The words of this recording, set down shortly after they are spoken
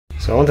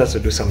So I want us to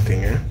do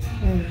something, I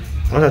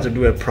want us to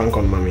do a prank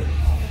on mommy.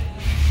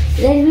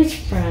 Then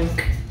which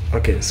prank?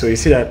 Okay, so you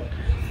see that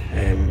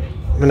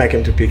when I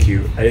came to pick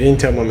you, I didn't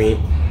tell mommy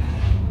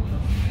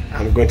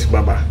I'm going to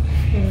Baba.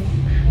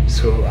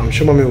 So I'm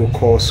sure mommy will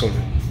call soon.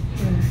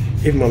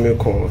 If mommy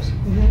calls,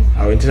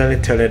 I will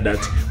intentionally tell her that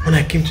when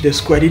I came to the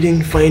school, I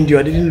didn't find you,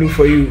 I didn't look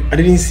for you, I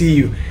didn't see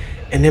you.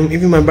 And then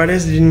even my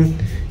brothers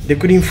they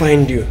couldn't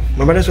find you.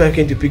 My brother's wife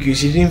came to pick you,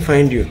 she didn't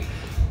find you.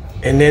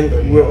 And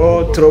then we're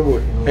all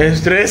troubled and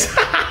stressed.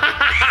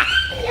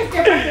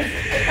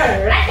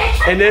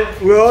 And then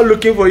we're all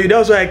looking for you.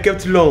 That's why I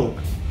kept long.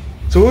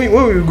 So when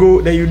we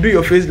go, then you do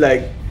your face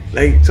like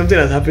something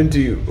has happened to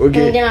you.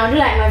 Okay. And then I'll do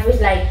like my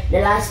face like the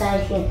last time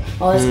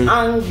I was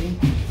angry.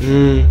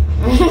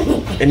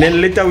 And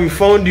then later we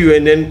found you,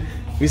 and then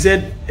we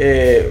said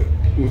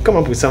we'll come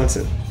up with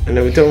something, and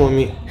then we tell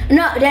mommy.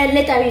 No, then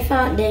later you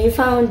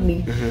found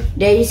me.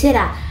 Then you said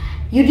that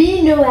you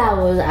didn't know where I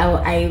was.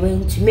 I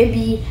went to,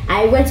 maybe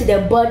I went to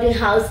the boarding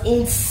house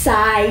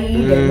inside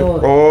the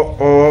north.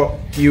 Or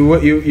you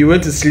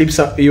went to sleep.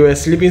 You were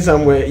sleeping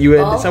somewhere. You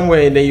were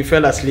somewhere, and then you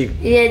fell asleep.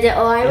 Yeah.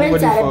 Or I went to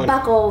the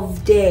back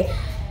of the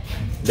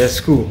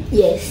school.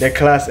 Yes. The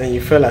class, and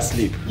you fell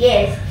asleep.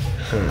 Yes.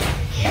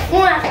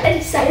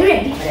 Are you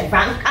ready for the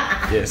prank?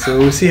 Yeah. So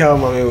we'll see how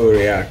mommy will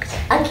react.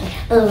 Okay.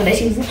 Oh, that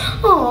she's.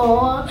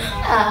 Oh.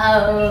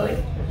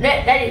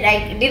 That is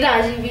like. Did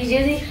I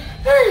say?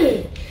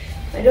 Hey,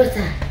 my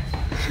daughter.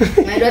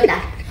 My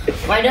daughter.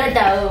 My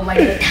daughter. Oh, my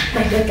daughter.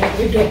 My daughter.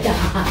 My daughter.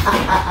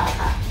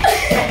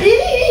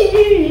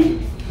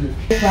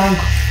 Prank.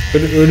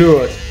 We'll do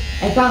what?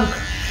 A prank.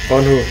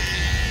 On who?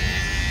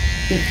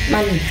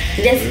 Money.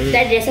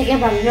 That's the second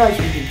prank. You know what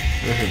you do.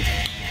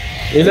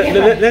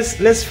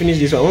 Let's finish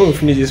this one. When we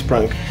finish this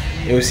prank,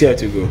 and we'll see how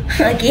to go.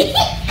 Okay.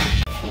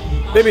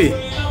 Baby,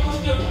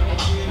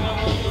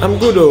 I'm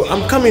good though.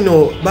 I'm coming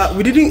though, but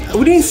we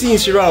didn't see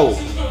Nhyira.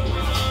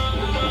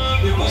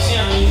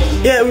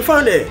 Yeah, we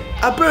found her.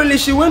 Apparently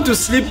she went to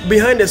sleep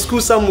behind the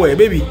school somewhere,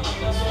 baby.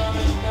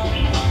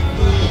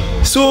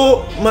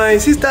 So my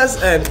sister's,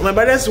 my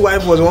brother's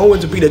wife was the one who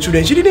went to pick the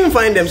children. She didn't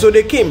find them, so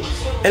they came,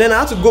 and then I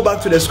had to go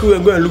back to the school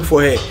and go and look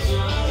for her.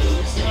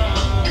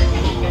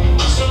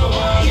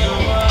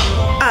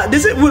 They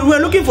said we were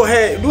looking for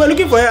her. We were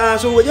looking for her,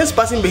 so we were just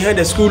passing behind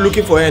the school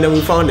looking for her, and then we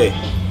found her.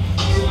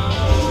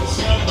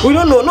 We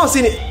don't know, not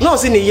seeing the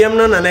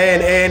Yemna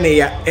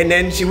and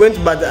then she went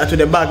back to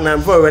the back now.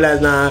 Before I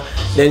realized now,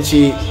 then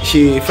she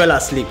fell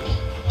asleep.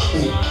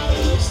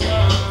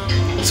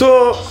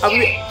 So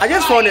I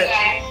just found it.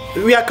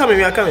 We are coming.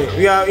 We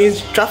are in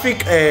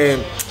traffic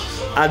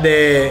at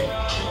the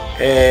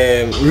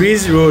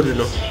Reese Road, you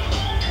know.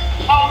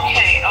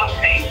 Okay.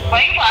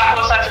 But you are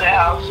closer to the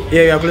house.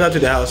 Yeah, we are closer to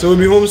the house, so we'll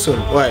be home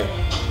soon. Why? Do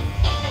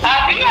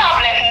you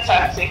have lessons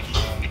at 6?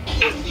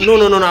 No,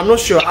 I'm not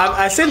sure.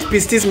 I sent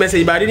Pisti's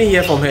message, but I didn't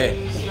hear from her.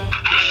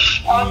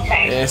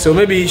 Okay. So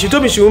maybe she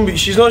told me she won't be.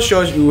 She's not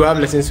sure we will have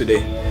lessons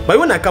today. But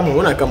when I come home,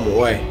 why? Okay.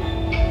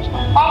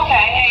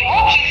 Hey,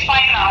 hope she's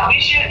fine now.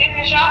 Is she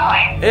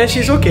fine? Yeah,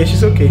 she's okay.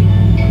 Okay.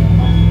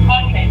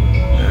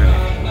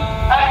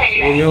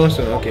 Okay. We'll be home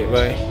soon. Okay,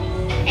 bye.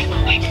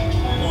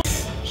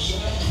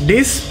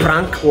 This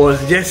prank was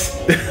just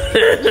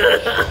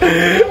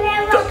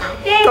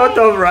thought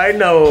of right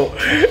now.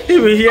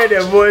 If we hear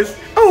the voice,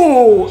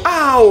 oh,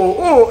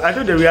 I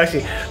told the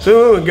reaction.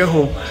 So when we get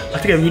home,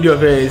 I'll take a video of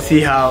her and see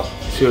how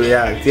she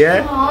reacts.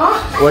 Yeah.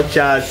 Watch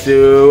out,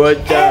 so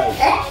watch out.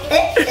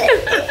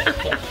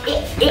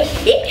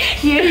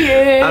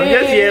 I'm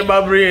just here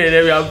babbling and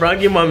then we are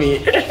pranking mommy.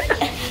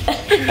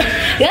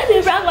 You're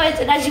the prank,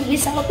 so that should be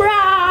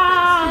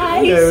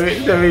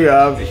surprised. Tell me you're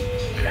happy.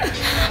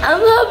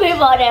 I'm hoping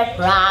for the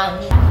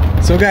prank.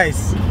 So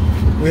guys,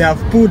 we have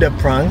pulled the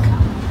prank.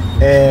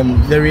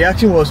 The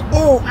reaction was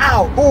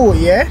oh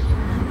yeah,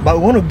 but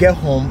we want to get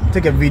home,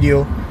 take a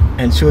video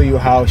and show you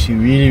how she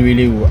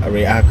really will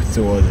react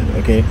towards it.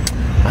 Okay,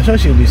 I'm sure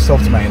she'll be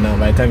soft by now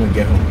by the time we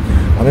get home,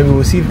 or maybe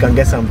we'll see if we can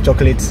get some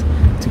chocolates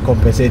to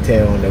compensate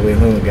her on the way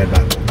when we get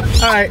back.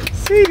 All right,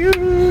 see you.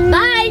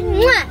 Bye.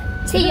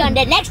 See you on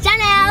the next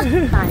channel.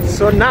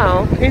 So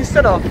now,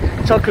 instead of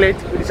chocolate,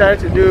 we decided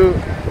to do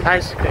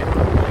ice cream.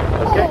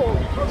 Okay,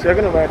 so we're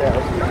gonna buy the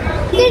ice cream.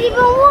 You didn't even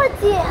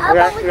want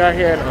it. We are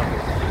here now.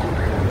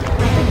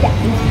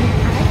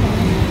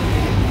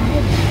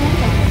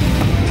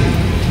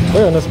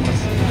 Where are the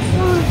smells?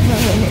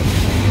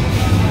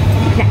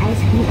 The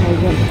ice cream I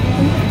want.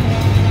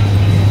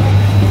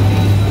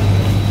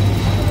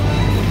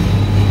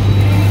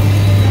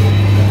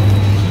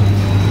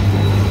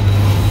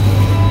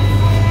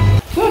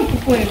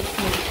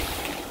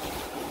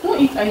 Don't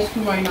eat ice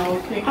cream right now,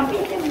 okay? I'm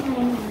eating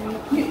mine.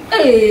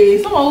 Hey,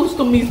 someone who's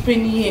to me is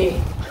penny here.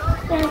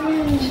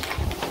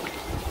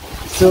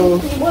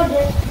 So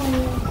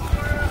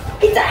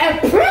it's a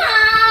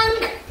prank.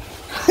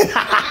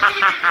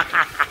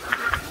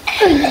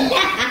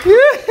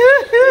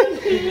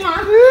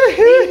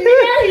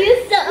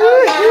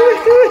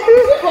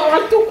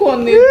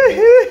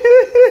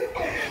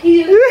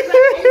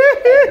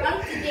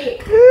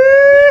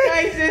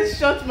 Guys, it's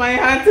out my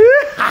hand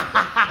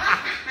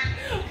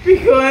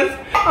because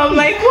I'm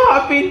like,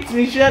 what happened to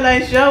Nhyira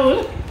and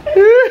Shaul?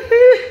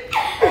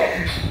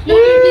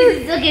 Mommy,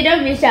 please, it's okay.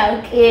 Don't be shy,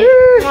 okay?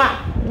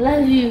 Mwah.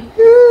 Love you.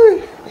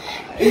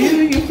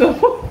 You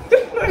supposed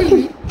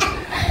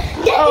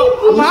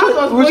Oh, my house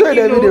was we'll show you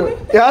the working, video.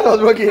 though. Your house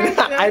was working.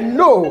 I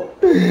know.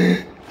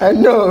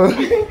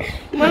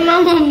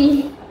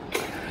 Mommy.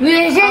 We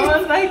were I just.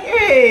 was like,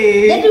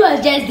 hey. Daddy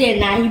was just there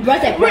now. He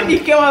brought a When he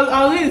prank. came, I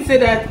was going to say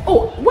that.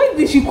 Oh, when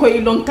did she call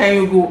you long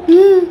time ago?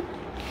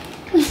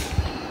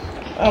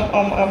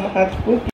 I'm heartbroken.